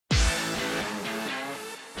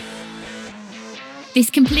This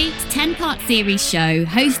complete 10-part series show,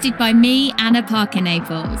 hosted by me, Anna Parker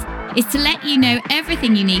Naples, is to let you know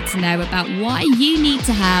everything you need to know about why you need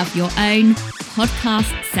to have your own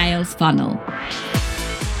podcast sales funnel.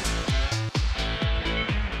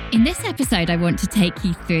 In this episode, I want to take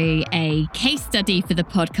you through a case study for the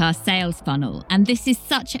podcast sales funnel. And this is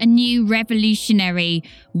such a new revolutionary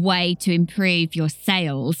way to improve your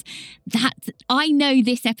sales that I know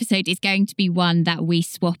this episode is going to be one that we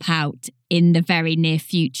swap out in the very near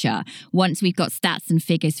future once we've got stats and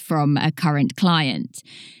figures from a current client.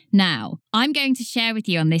 Now, I'm going to share with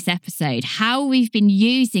you on this episode how we've been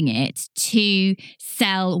using it to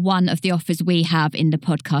sell one of the offers we have in the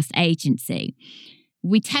podcast agency.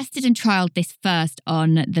 We tested and trialed this first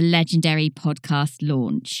on the Legendary podcast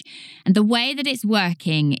launch. And the way that it's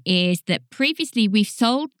working is that previously we've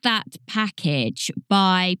sold that package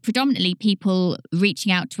by predominantly people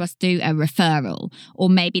reaching out to us through a referral, or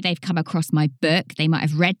maybe they've come across my book. They might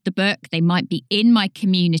have read the book. They might be in my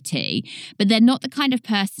community, but they're not the kind of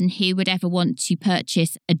person who would ever want to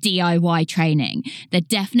purchase a DIY training. They're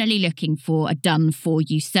definitely looking for a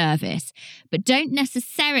done-for-you service, but don't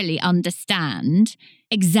necessarily understand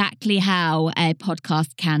exactly how a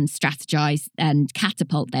podcast can strategize and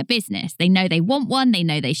catapult their business. They know they want one, they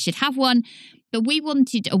know they should have one, but we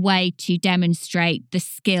wanted a way to demonstrate the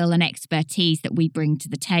skill and expertise that we bring to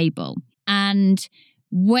the table. And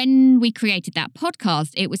when we created that podcast,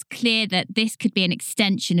 it was clear that this could be an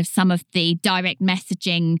extension of some of the direct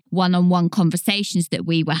messaging one-on-one conversations that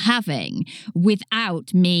we were having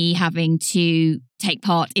without me having to take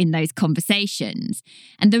part in those conversations.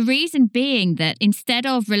 And the reason being that instead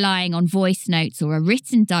of relying on voice notes or a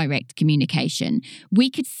written direct communication,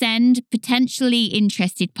 we could send potentially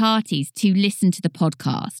interested parties to listen to the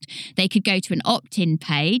podcast. They could go to an opt-in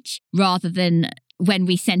page rather than when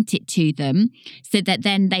we sent it to them, so that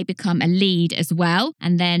then they become a lead as well.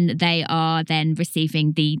 And then they are then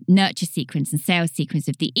receiving the nurture sequence and sales sequence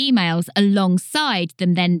of the emails alongside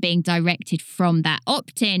them then being directed from that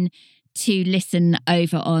opt-in to listen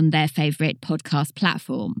over on their favorite podcast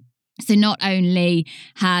platform. So not only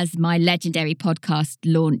has my Legendary podcast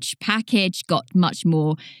launch package got much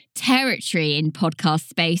more territory in podcast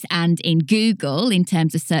space and in Google in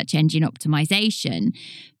terms of search engine optimization,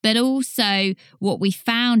 but also what we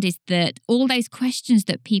found is that all those questions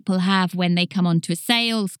that people have when they come onto a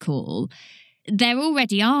sales call, they're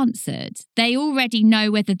already answered. They already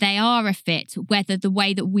know whether they are a fit, whether the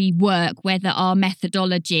way that we work, whether our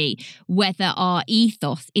methodology, whether our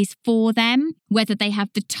ethos is for them, whether they have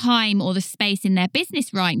the time or the space in their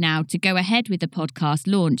business right now to go ahead with the podcast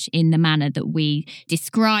launch in the manner that we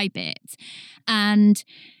describe it. And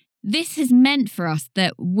this has meant for us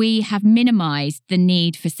that we have minimized the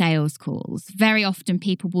need for sales calls. Very often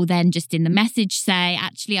people will then just in the message say,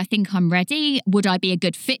 actually, I think I'm ready. Would I be a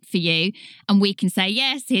good fit for you? And we can say,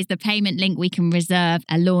 yes, here's the payment link. We can reserve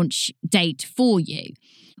a launch date for you.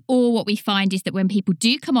 Or what we find is that when people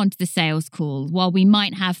do come onto the sales call, while we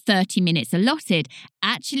might have 30 minutes allotted,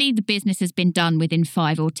 actually the business has been done within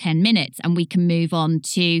 5 or 10 minutes and we can move on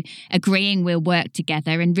to agreeing we'll work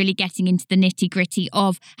together and really getting into the nitty-gritty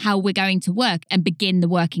of how we're going to work and begin the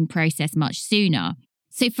working process much sooner.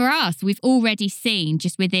 So for us, we've already seen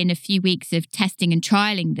just within a few weeks of testing and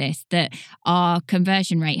trialing this that our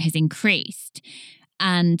conversion rate has increased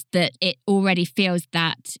and that it already feels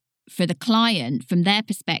that for the client, from their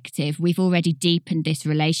perspective, we've already deepened this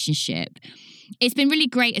relationship. It's been really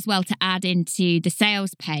great as well to add into the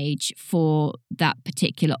sales page for that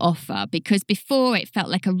particular offer, because before it felt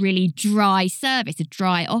like a really dry service, a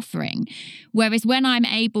dry offering. Whereas when I'm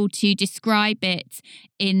able to describe it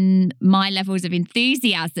in my levels of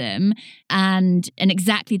enthusiasm and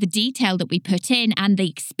exactly the detail that we put in and the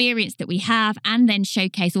experience that we have, and then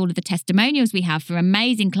showcase all of the testimonials we have for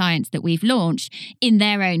amazing clients that we've launched in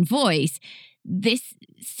their own voice, this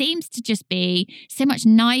seems to just be so much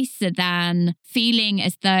nicer than feeling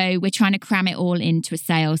as though we're trying to cram it all into a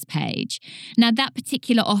sales page. Now, that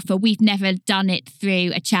particular offer, we've never done it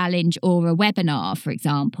through a challenge or a webinar, for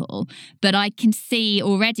example, but I can see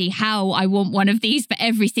already how I want one of these for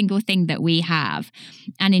every single thing that we have.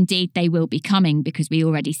 And indeed, they will be coming because we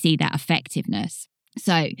already see that effectiveness.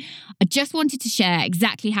 So I just wanted to share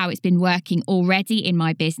exactly how it's been working already in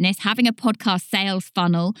my business, having a podcast sales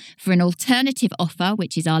funnel for an alternative offer,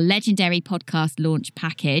 which is our Legendary podcast launch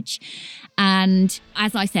package. And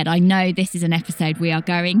as I said, I know this is an episode we are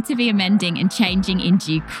going to be amending and changing in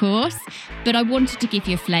due course, but I wanted to give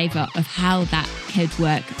you a flavour of how that could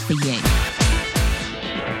work for you.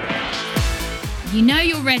 You know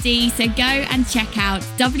you're ready, so go and check out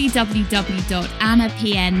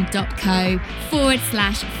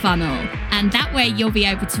www.annapn.co/funnel. And that way you'll be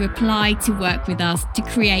able to apply to work with us to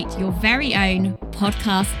create your very own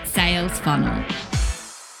podcast sales funnel.